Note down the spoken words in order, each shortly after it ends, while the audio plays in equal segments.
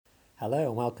Hello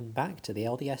and welcome back to the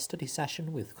LDS study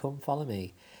session with Come Follow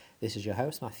Me. This is your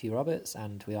host Matthew Roberts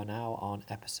and we are now on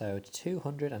episode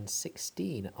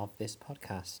 216 of this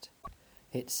podcast.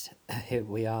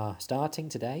 We are starting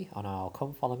today on our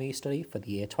Come Follow Me study for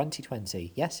the year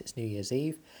 2020. Yes, it's New Year's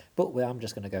Eve, but I'm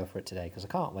just going to go for it today because I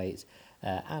can't wait.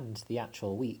 And the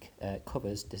actual week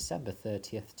covers December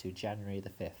 30th to January the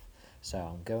 5th. So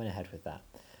I'm going ahead with that.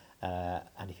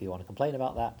 And if you want to complain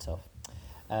about that, tough.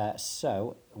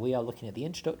 So we are looking at the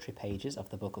introductory pages of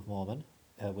the Book of Mormon,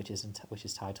 which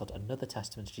is titled Another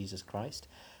Testament to Jesus Christ.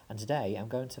 And today I'm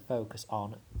going to focus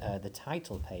on the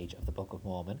title page of the Book of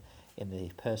Mormon in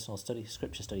the personal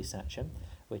scripture study section,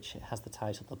 which has the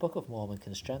title "The Book of Mormon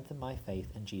Can Strengthen My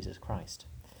Faith in Jesus Christ."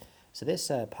 So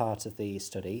this part of the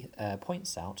study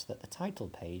points out that the title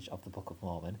page of the Book of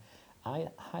Mormon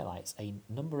highlights a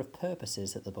number of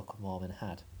purposes that the Book of Mormon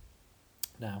had.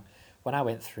 Now, when I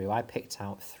went through, I picked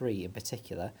out three in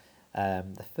particular.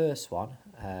 The first one,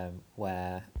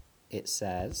 where it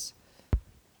says,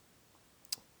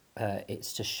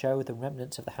 it's to show the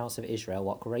remnant of the house of Israel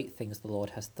what great things the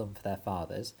Lord has done for their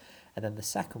fathers. And then the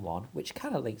second one, which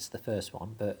kind of links to the first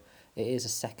one, but it is a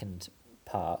second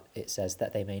part, it says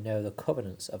that they may know the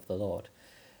covenants of the Lord.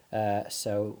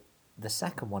 So the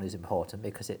second one is important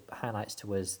because it highlights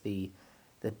to us the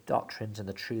doctrines and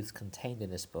the truths contained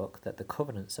in this book, that the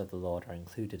covenants of the Lord are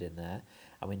included in there,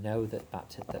 and we know that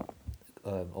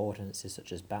ordinances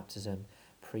such as baptism,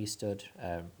 priesthood,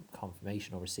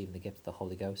 confirmation or receiving the gift of the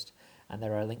Holy Ghost, and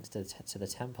there are links to the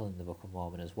temple in the Book of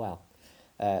Mormon as well.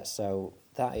 So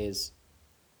that is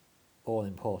all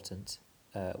important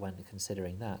when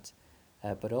considering that.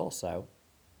 But also,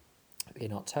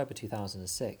 in October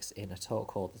 2006, in a talk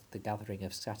called The Gathering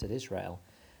of Scattered Israel,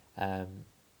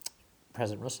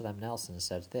 President Russell M. Nelson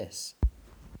said this,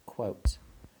 quote,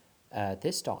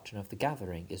 "This doctrine of the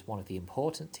gathering is one of the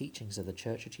important teachings of the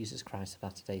Church of Jesus Christ of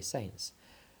Latter-day Saints.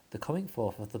 The coming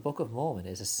forth of the Book of Mormon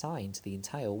is a sign to the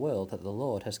entire world that the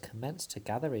Lord has commenced to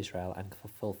gather Israel and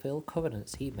fulfill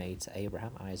covenants he made to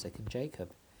Abraham, Isaac, and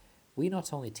Jacob. We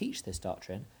not only teach this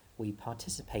doctrine, we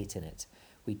participate in it.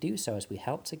 We do so as we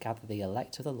help to gather the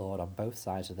elect of the Lord on both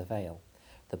sides of the veil.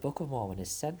 The Book of Mormon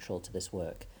is central to this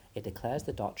work. It declares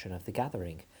the doctrine of the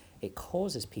gathering. It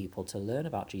causes people to learn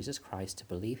about Jesus Christ, to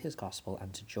believe his gospel,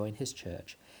 and to join his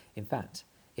church. In fact,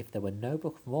 if there were no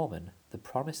Book of Mormon, the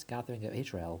promised gathering of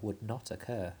Israel would not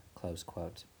occur." Close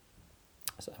quote.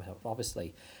 So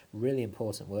obviously, really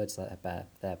important words there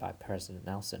by President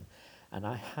Nelson. And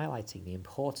I highlighting the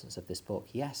importance of this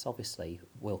book. Yes, obviously,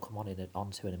 we'll come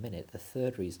onto in a minute. The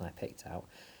third reason I picked out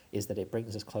is that it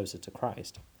brings us closer to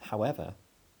Christ. However,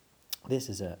 this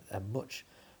is a much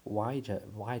wider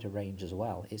range as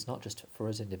well. It's not just for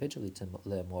us individually to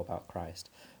learn more about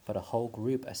Christ, but a whole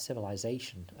group, a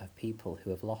civilization of people who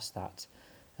have lost that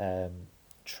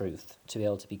truth to be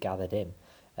able to be gathered in,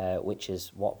 which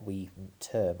is what we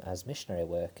term as missionary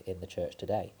work in the church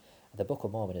today. The Book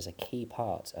of Mormon is a key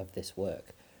part of this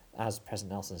work. As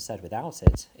President Nelson said, without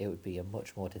it, it would be a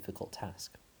much more difficult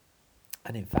task.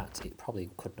 And in fact, it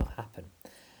probably could not happen.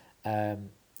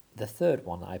 The third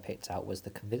one that I picked out was the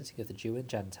convincing of the Jew and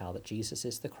Gentile that Jesus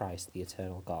is the Christ, the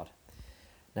eternal God.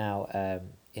 Now,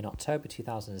 in October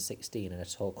 2016, in a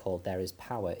talk called "There is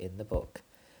Power in the Book,"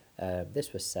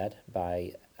 this was said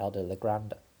by Elder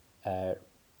LeGrand, I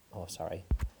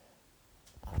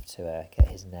have to get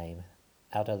his name,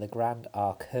 Elder LeGrand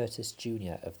R. Curtis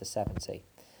Jr. of the 70.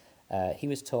 He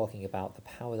was talking about the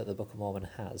power that the Book of Mormon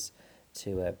has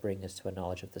to bring us to a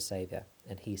knowledge of the Saviour,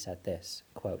 and he said this,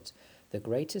 quote, "The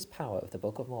greatest power of the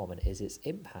Book of Mormon is its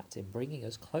impact in bringing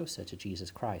us closer to Jesus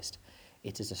Christ.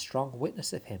 It is a strong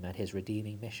witness of him and his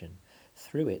redeeming mission.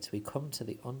 Through it we come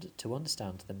to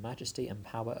understand the majesty and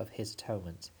power of his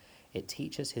atonement. It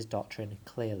teaches his doctrine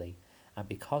clearly, and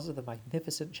because of the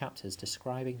magnificent chapters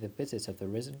describing the visit of the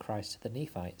risen Christ to the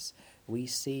Nephites, we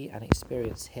see and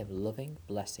experience him loving,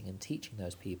 blessing, and teaching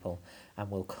those people, and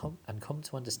will come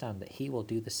to understand that he will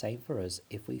do the same for us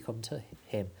if we come to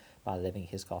him by living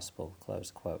his gospel."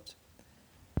 Close quote.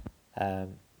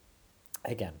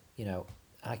 Again,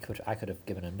 I could have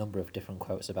given a number of different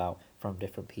quotes from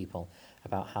different people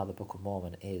about how the Book of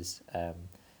Mormon is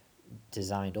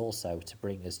designed also to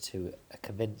bring us to a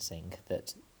convincing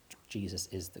that Jesus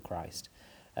is the Christ.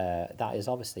 That is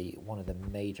obviously one of the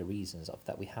major reasons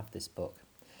that we have this book.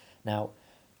 Now,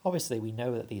 obviously, we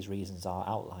know that these reasons are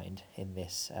outlined in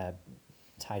this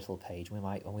title page. We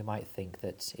might think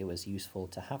that it was useful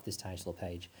to have this title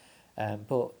page,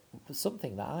 but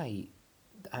something that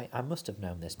I must have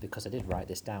known this because I did write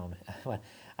this down. When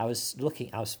I was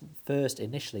first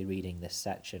initially reading this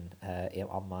section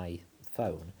on my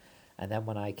phone, And then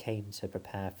when I came to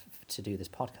prepare to do this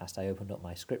podcast, I opened up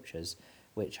my scriptures,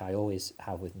 which I always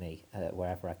have with me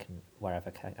wherever I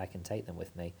can take them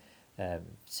with me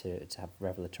to have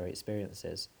revelatory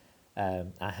experiences.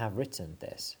 I have written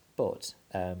this, but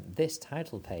this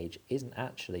title page isn't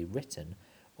actually written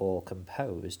or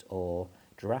composed or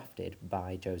drafted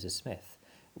by Joseph Smith,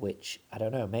 which I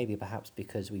don't know, maybe perhaps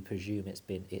because we presume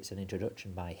it's an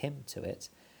introduction by him to it,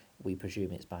 we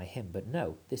presume it's by him, but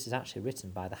no, this is actually written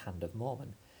by the Hand of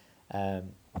Mormon,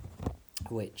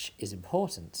 which is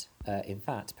important. In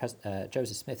fact,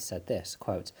 Joseph Smith said this,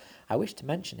 quote, "I wish to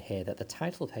mention here that the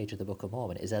title page of the Book of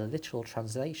Mormon is a literal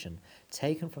translation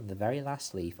taken from the very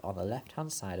last leaf on the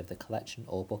left-hand side of the collection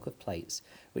or book of plates,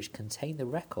 which contain the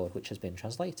record which has been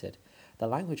translated, the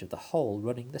language of the whole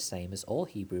running the same as all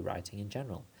Hebrew writing in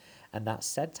general, and that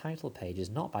said title page is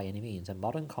not by any means a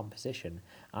modern composition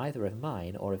either of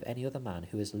mine or of any other man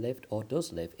who has lived or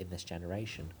does live in this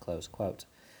generation," close quote.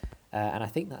 And I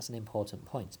think that's an important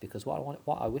point, because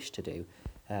what I wish to do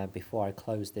before I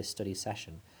close this study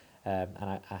session,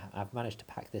 and I've managed to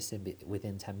pack this in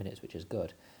within 10 minutes, which is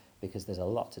good, because there's a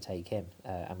lot to take in.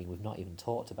 I mean, we've not even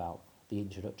talked about the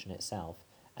introduction itself,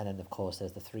 and then of course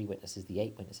there's the 3 witnesses, the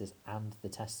 8 witnesses, and the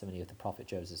testimony of the prophet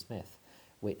Joseph Smith,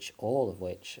 all of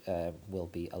which will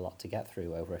be a lot to get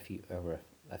through over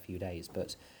a few days.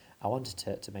 But I wanted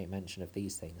to make mention of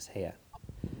these things here.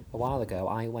 A while ago,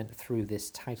 I went through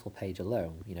this title page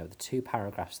alone, the 2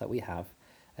 paragraphs that we have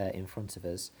in front of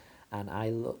us, and I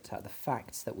looked at the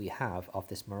facts that we have of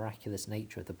this miraculous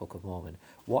nature of the Book of Mormon,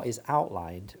 what is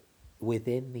outlined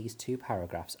within these 2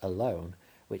 paragraphs alone,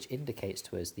 which indicates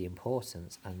to us the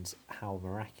importance and how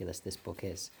miraculous this book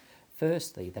is.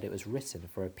 Firstly, that it was written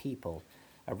for a people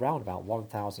around about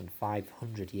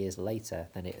 1,500 years later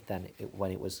than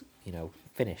when it was,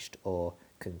 finished or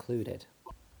concluded.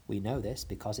 We know this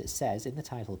because it says in the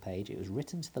title page it was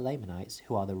written to the Lamanites,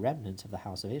 who are the remnant of the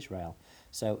house of Israel.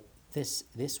 So this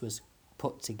was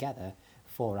put together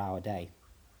for our day,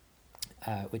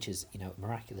 which is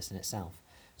miraculous in itself.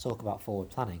 Talk about forward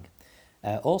planning.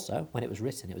 Also, when it was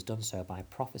written, it was done so by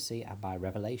prophecy and by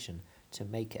revelation to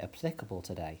make it applicable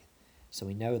today. So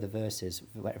we know the verses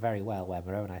very well where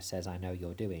Moroni says, "I know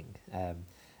you're doing,"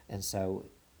 and so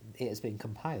it has been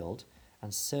compiled,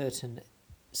 and certain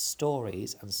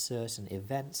stories and certain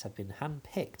events have been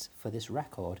handpicked for this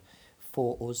record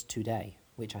for us today,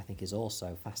 which I think is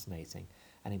also fascinating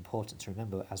and important to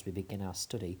remember as we begin our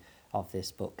study of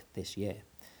this book this year.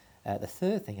 The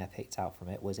third thing I picked out from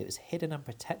it was hidden and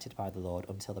protected by the Lord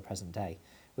until the present day,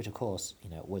 which of course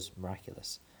was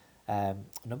miraculous.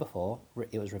 Number 4,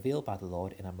 it was revealed by the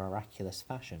Lord in a miraculous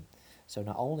fashion. So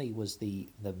not only was the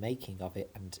making of it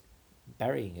and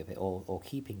burying of it or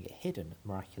keeping it hidden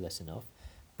miraculous enough,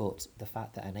 but the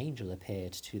fact that an angel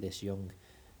appeared to this young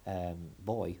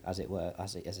boy, as it were,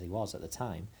 as he was at the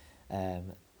time,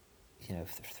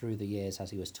 through the years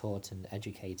as he was taught and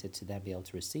educated to then be able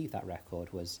to receive that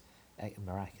record was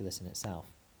miraculous in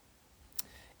itself.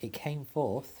 It came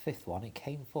forth, 5th one, it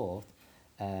came forth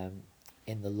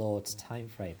in the Lord's time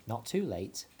frame, not too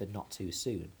late, but not too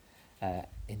soon,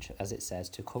 as it says,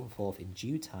 to come forth in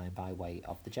due time by way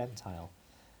of the Gentile.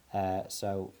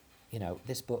 So,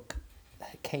 this book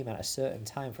came at a certain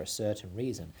time for a certain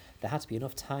reason. There had to be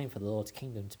enough time for the Lord's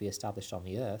kingdom to be established on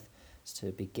the earth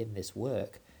to begin this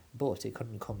work, but it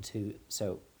couldn't come too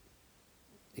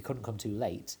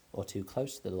late or too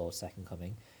close to the Lord's second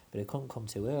coming, but it couldn't come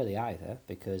too early either,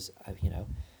 because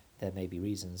there may be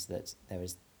reasons that there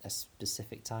is a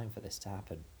specific time for this to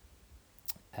happen.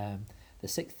 The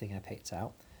 6th thing I picked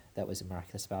out that was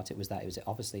miraculous about it was that it was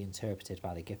obviously interpreted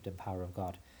by the gift and power of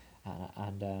God,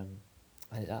 and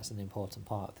that's an important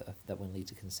part that we'll need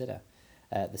to consider.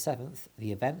 The 7th,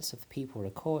 the events of the people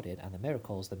recorded and the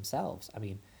miracles themselves. I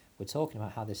mean, we're talking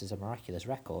about how this is a miraculous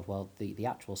record. Well, the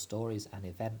actual stories and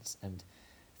events and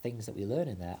things that we learn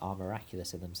in there are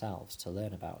miraculous in themselves to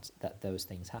learn about that those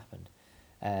things happened.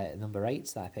 Number 8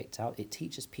 that I picked out, it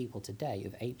teaches people today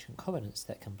of ancient covenants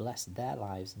that can bless their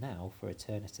lives now for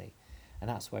eternity. And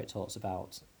that's where it talks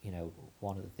about,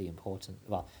 one of the important,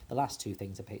 the last 2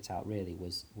 things I picked out really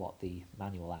was what the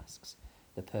manual asks,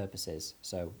 the purposes.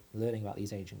 So learning about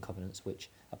these ancient covenants which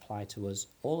apply to us,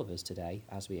 all of us today,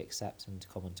 as we accept and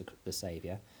come unto the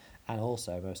Saviour, and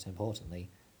also, most importantly,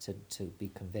 to be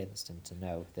convinced and to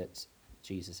know that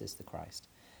Jesus is the Christ.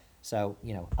 So,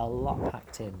 a lot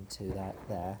packed into that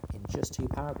there in just 2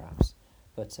 paragraphs.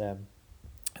 But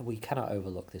we cannot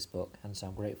overlook this book, and so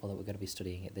I'm grateful that we're going to be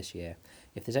studying it this year.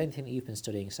 If there's anything that you've been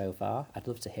studying so far, I'd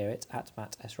love to hear it at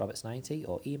mattsroberts90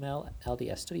 or email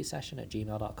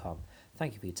ldsstudysession@gmail.com.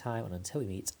 Thank you for your time, and until we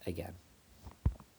meet again.